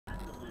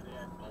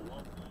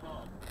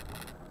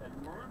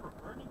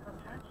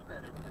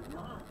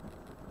not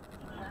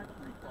the tax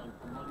refund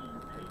for money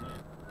you paid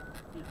in.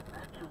 It's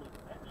actually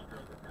extra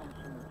that comes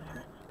from the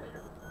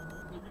taxpayer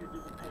if you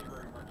didn't pay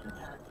very much in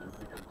taxes,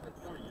 because quite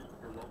funny is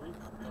you're low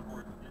income, in other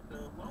words, get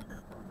the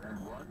welfare program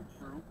run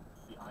through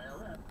the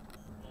IRS,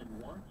 and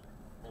once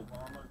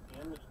Obama's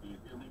amnesty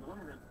is illegal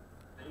immigrants,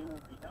 they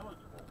will be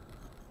eligible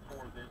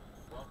for this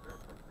welfare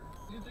program.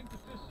 Do you think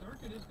the Fifth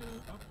Circuit is going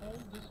to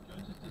uphold this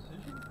judge's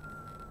decision?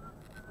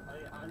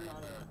 I'm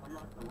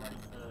not the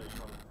right,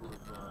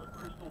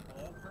 crystal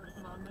ball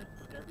person on this,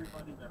 but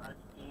everybody that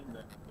I've seen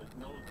that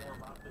knows more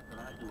about this than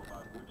I do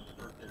about which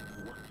circuit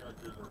and what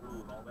judges are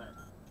who and all that,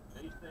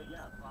 they say,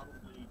 yeah,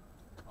 probably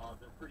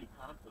they're pretty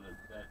confident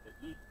that at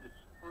least this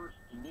first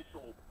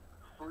initial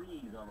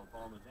freeze on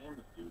Obama's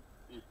amnesty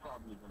is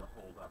probably going to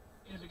hold up.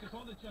 Yeah, because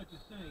all the judge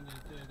is saying is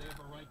they have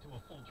a right to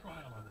a full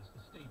trial on this.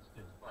 The states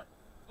do. Right.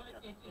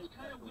 But it's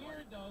kind of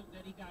weird, though,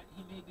 that he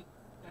maybe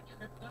got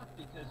tripped up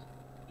because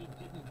he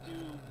didn't do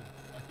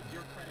like the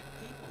bureaucratic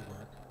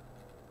paperwork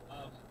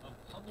of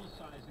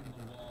publicizing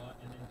the law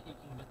and then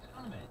taking the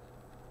comment.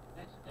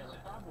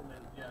 The problem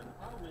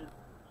is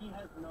he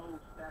has no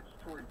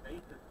statutory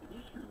basis to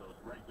issue those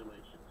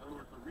regulations. In other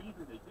words, the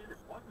reason they did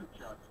it wasn't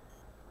just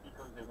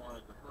because they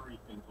wanted to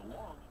hurry things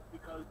along, it's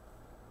because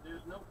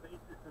there's no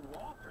basis in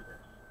law for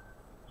this.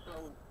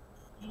 So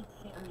he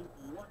can't, I mean,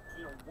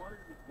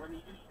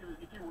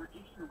 if he were to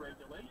issue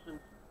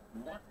regulations,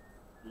 what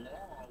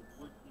law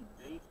would he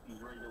base these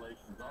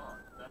regulations on?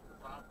 That's the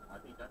problem. I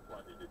think that's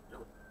why they didn't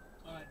do it.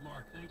 All right,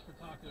 Mark, thanks for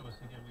talking to us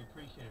again. We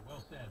appreciate it. Well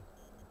said.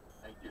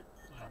 Thank you.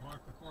 All right, Mark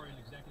Krikorian,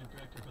 Executive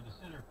Director for the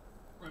Center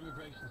for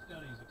Immigration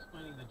Studies,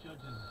 explaining the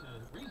judge's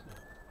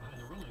reasoning behind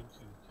the ruling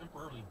to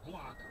temporarily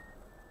block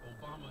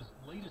Obama's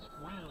latest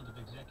round of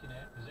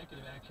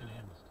executive action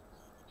amnesties.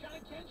 John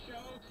Kent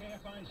Show,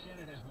 KFI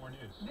Shannon has more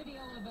news.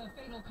 Video of a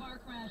fatal car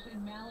crash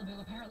in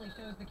Malibu apparently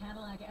shows the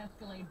Cadillac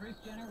Escalade Bruce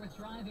Jenner was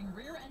driving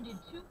rear-ended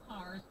two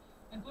cars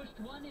and pushed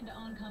one into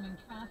oncoming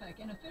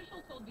traffic. An official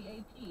told the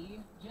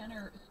AP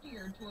Jenner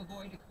steered to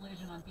avoid a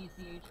collision on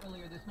PCH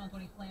earlier this month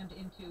when he slammed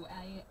into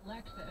a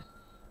Lexus.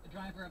 The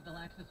driver of the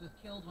Lexus was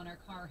killed when her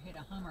car hit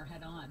a Hummer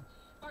head-on.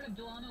 Part of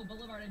Delano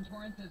Boulevard in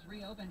Torrance has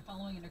reopened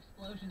following an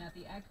explosion at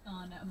the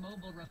Exxon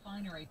Mobil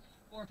refinery.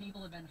 4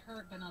 people have been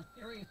hurt, but not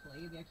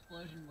seriously. The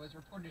explosion was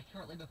reported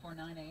shortly before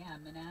 9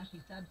 a.m. An ashy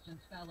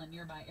substance fell in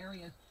nearby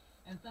areas,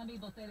 and some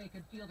people say they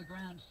could feel the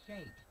ground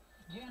shake.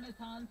 Janice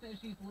Hahn says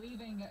she's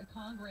leaving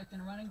Congress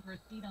and running for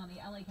a seat on the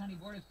LA County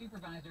Board of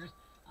Supervisors.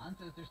 Hahn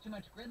says there's too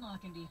much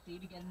gridlock in D.C.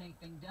 to get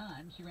anything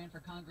done. She ran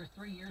for Congress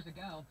 3 years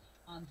ago.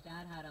 Hahn's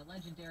dad had a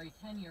legendary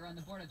tenure on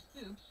the Board of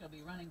Soups. She'll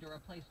be running to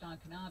replace Don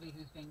Knabe,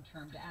 who's being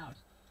termed out.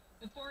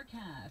 The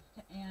forecast,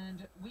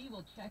 and we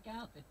will check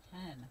out the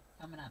 10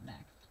 coming up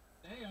next.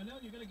 Hey, I know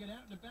you're going to get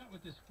out and about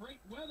with this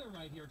great weather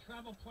right here.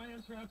 Travel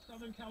plans throughout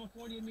Southern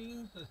California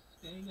means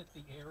staying at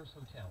the Heirs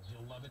Hotels.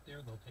 You'll love it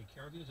there. They'll take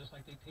care of you just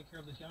like they take care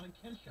of the John and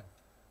Ken Show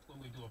when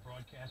we do a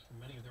broadcast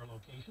from many of their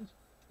locations.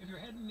 If you're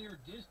heading near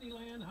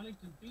Disneyland,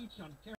 Huntington Beach, Ontario,